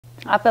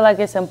I feel like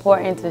it's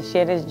important to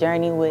share this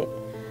journey with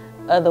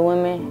other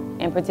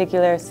women in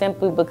particular,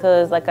 simply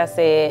because, like I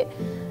said,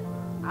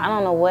 I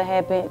don't know what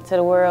happened to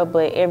the world,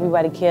 but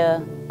everybody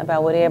care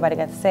about what everybody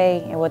got to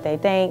say and what they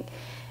think.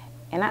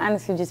 And I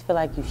honestly just feel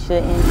like you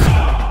shouldn't.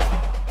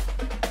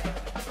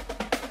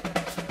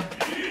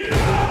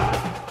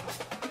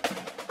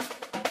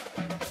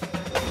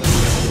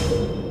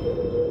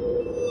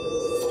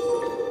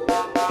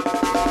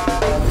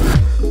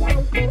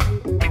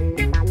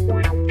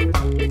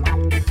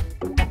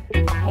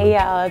 Hey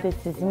y'all,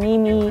 this is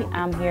Mimi.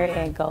 I'm here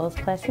at Goals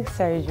Plastic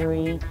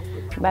Surgery.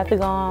 About to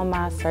go on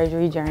my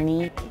surgery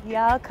journey.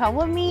 Y'all come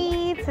with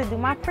me to do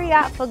my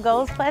pre-op for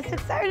Goals Plastic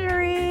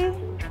Surgery.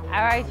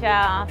 All right,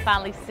 y'all, I'm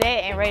finally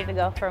set and ready to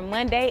go for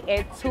Monday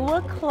at 2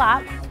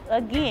 o'clock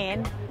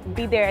again.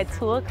 Be there at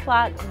 2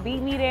 o'clock,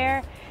 beat me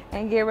there,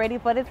 and get ready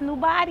for this new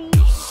body.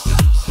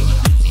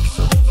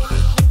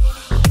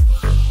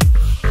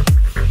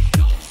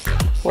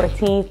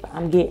 14th,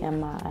 I'm getting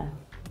my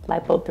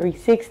Lipo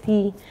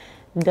 360,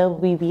 double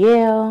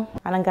BBL.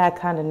 I done got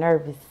kind of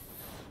nervous,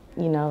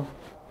 you know.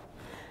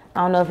 I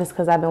don't know if it's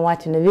because I've been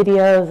watching the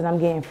videos and I'm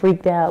getting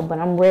freaked out, but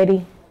I'm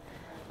ready.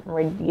 I'm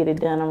ready to get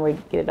it done. I'm ready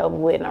to get it over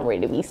with, and I'm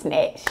ready to be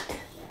snatched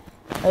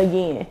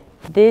again.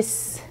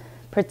 This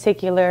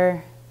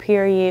particular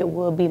period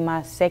will be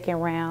my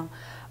second round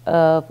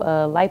of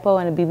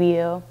lipo and a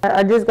BBL.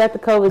 I just got the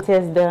COVID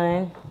test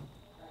done.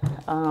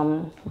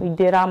 We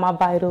did all my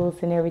vitals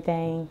and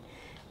everything.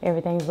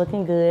 Everything's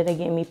looking good. They're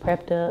getting me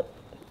prepped up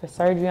for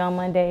surgery on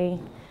Monday.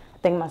 I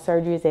think my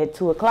surgery is at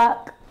 2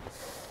 o'clock.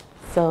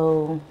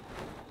 So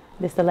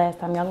this is the last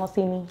time y'all gonna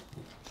see me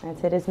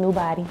until this new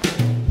body.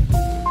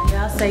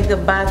 Y'all say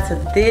goodbye to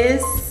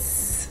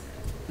this,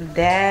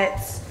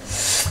 that.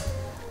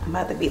 I'm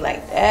about to be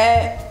like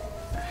that.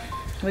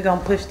 We're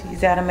gonna push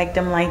these out and make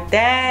them like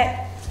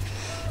that.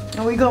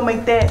 And we're gonna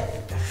make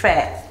that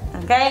fat,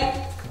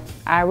 okay?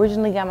 I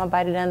originally got my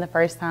body done the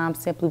first time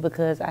simply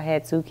because I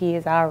had 2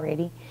 kids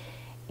already.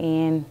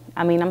 And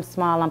I mean, I'm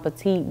small, I'm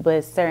petite,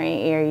 but certain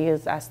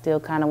areas I still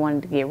kind of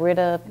wanted to get rid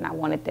of, and I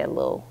wanted that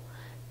little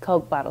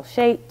Coke bottle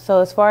shape. So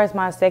as far as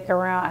my second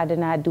round, I did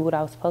not do what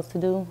I was supposed to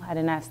do. I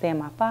did not stand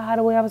my faja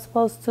the way I was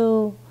supposed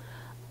to.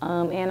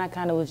 And I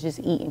kind of was just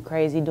eating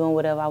crazy, doing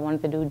whatever I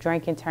wanted to do,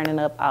 drinking, turning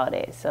up, all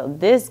that. So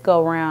this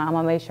go round, I'm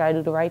gonna make sure I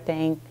do the right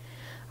thing.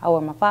 I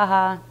wear my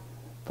faja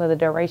for the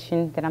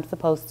duration that I'm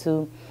supposed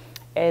to,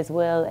 as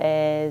well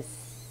as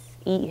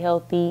eat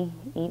healthy,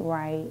 eat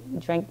right,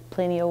 drink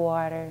plenty of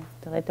water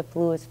to let the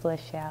fluids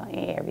flush out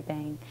and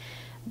everything.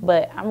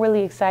 But I'm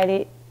really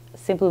excited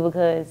simply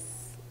because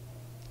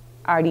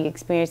I already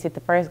experienced it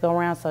the first go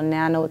around, so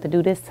now I know what to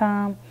do this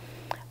time.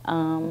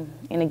 And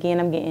again,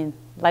 I'm getting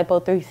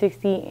Lipo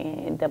 360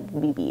 and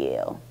double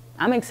BBL.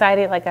 I'm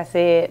excited, like I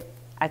said.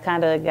 I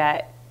kind of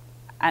got,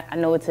 I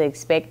know what to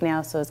expect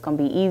now, so it's gonna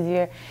be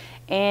easier.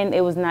 And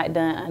it was not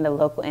done under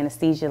local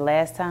anesthesia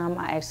last time.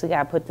 I actually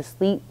got put to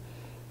sleep.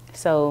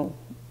 So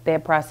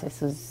that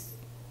process was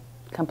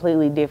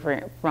completely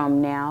different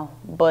from now.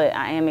 But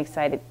I am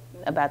excited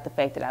about the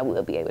fact that I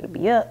will be able to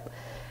be up,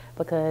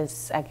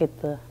 because I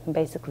get to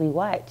basically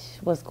watch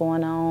what's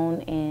going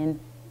on. And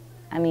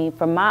I mean,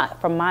 from my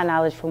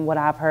knowledge, from what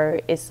I've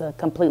heard, it's a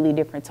completely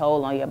different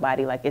toll on your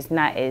body. Like, it's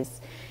not as,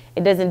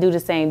 it doesn't do the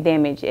same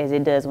damage as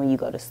it does when you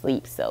go to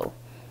sleep. So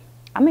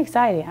I'm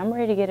excited. I'm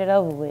ready to get it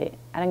over with.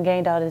 I done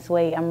gained all this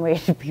weight. I'm ready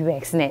to be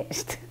back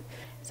snatched.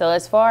 So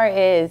as far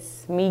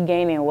as me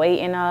gaining weight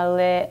and all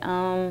that,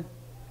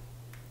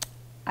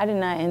 I did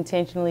not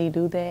intentionally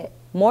do that.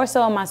 More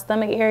so in my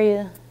stomach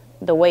area,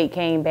 the weight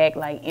came back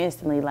like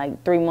instantly,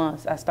 like 3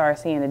 months, I started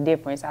seeing a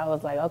difference. I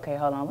was like, okay,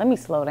 hold on, let me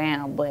slow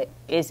down. But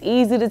it's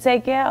easy to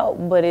take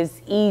out, but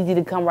it's easy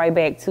to come right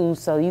back too.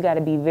 So you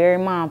gotta be very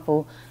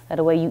mindful of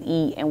the way you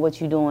eat and what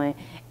you're doing,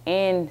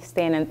 and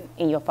standing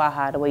in your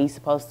faja the way you're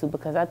supposed to,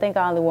 because I think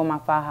I only wore my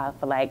faja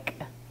for like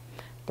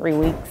 3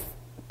 weeks.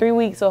 3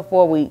 weeks or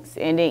 4 weeks,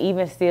 and then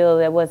even still,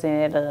 that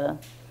wasn't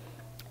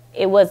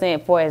it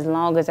wasn't for as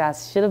long as I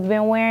should have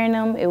been wearing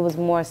them. It was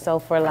more so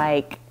for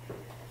like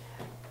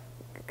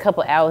a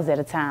couple hours at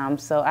a time.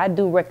 So I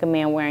do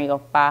recommend wearing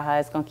your faja.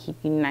 It's gonna keep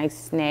you nice,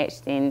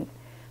 snatched, and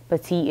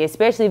petite,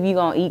 especially if you're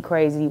gonna eat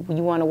crazy.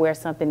 You wanna wear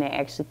something that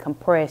actually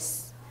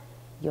compress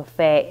your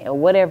fat or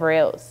whatever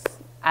else.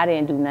 I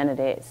didn't do none of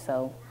that.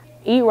 So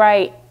eat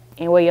right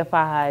and wear your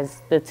faja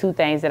is the 2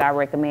 things that I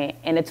recommend,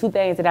 and the 2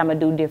 things that I'm gonna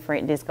do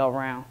different this go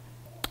round.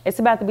 It's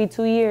about to be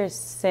 2 years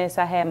since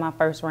I had my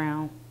first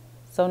round,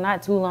 so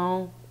not too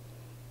long.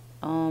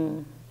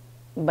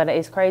 But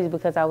it's crazy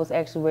because I was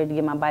actually ready to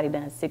get my body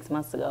done 6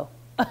 months ago.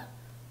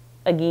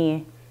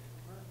 Again,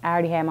 I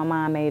already had my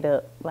mind made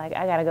up, like,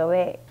 I gotta go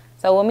back.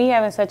 So with me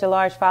having such a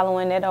large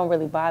following, that don't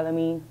really bother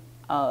me.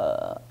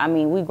 I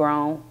mean, we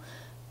grown,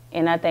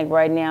 and I think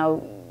right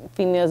now,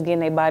 females getting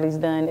their bodies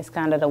done is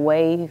kind of the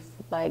wave,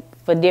 like,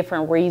 for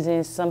different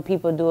reasons. Some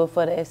people do it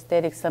for the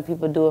aesthetics, some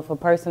people do it for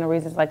personal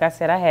reasons. Like I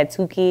said, I had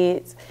 2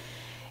 kids,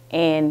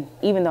 and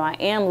even though I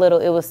am little,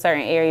 it was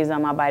certain areas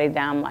on my body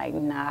that I'm like,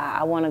 nah,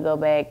 I want to go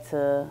back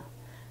to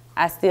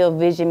I still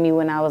vision me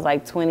when I was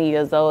like 20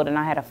 years old and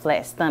I had a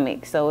flat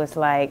stomach. So it's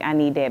like, I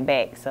need that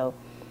back. So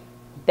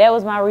that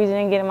was my reason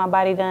in getting my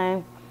body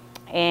done.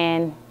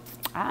 And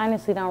I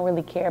honestly don't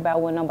really care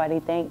about what nobody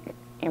think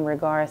in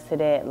regards to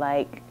that.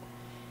 Like,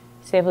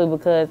 simply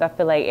because I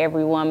feel like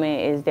every woman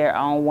is their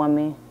own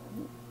woman.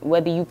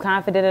 Whether you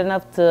confident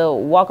enough to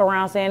walk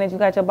around saying that you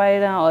got your body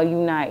done or you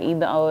not,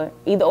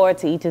 either or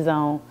to each his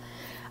own.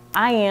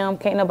 I am.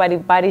 Can't nobody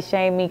body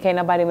shame me. Can't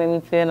nobody make me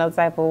feel no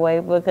type of way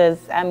because,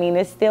 I mean,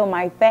 it's still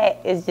my fat.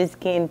 It's just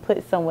getting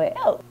put somewhere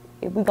else.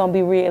 If we're going to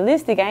be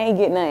realistic, I ain't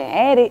getting nothing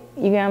added.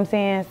 You get what I'm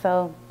saying?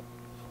 So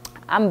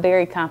I'm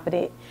very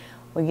confident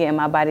with getting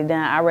my body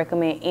done. I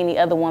recommend any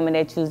other woman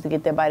that chooses to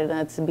get their body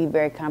done to be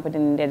very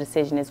confident in their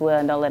decision as well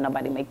and don't let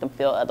nobody make them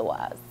feel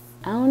otherwise.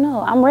 I don't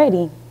know. I'm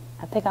ready.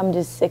 I think I'm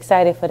just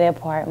excited for that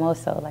part more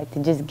so, like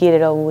to just get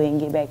it over with and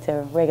get back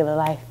to regular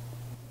life.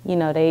 You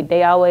know,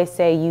 they always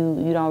say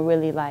you don't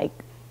really like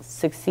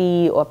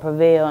succeed or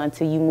prevail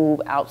until you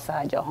move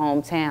outside your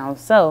hometown.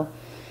 So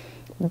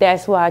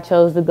that's why I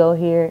chose to go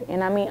here.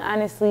 And I mean,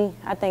 honestly,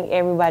 I think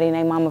everybody and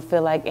their mama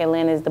feel like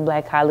Atlanta is the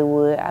Black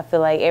Hollywood. I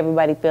feel like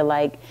everybody feel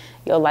like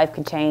your life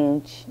could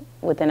change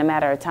within a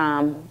matter of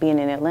time being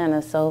in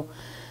Atlanta. So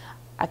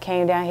I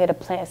came down here to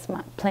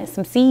plant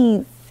some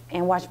seeds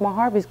and watch my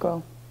harvest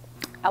grow.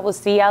 I will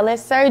see y'all at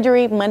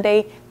surgery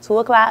Monday, 2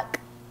 o'clock.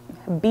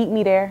 Beat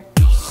me there.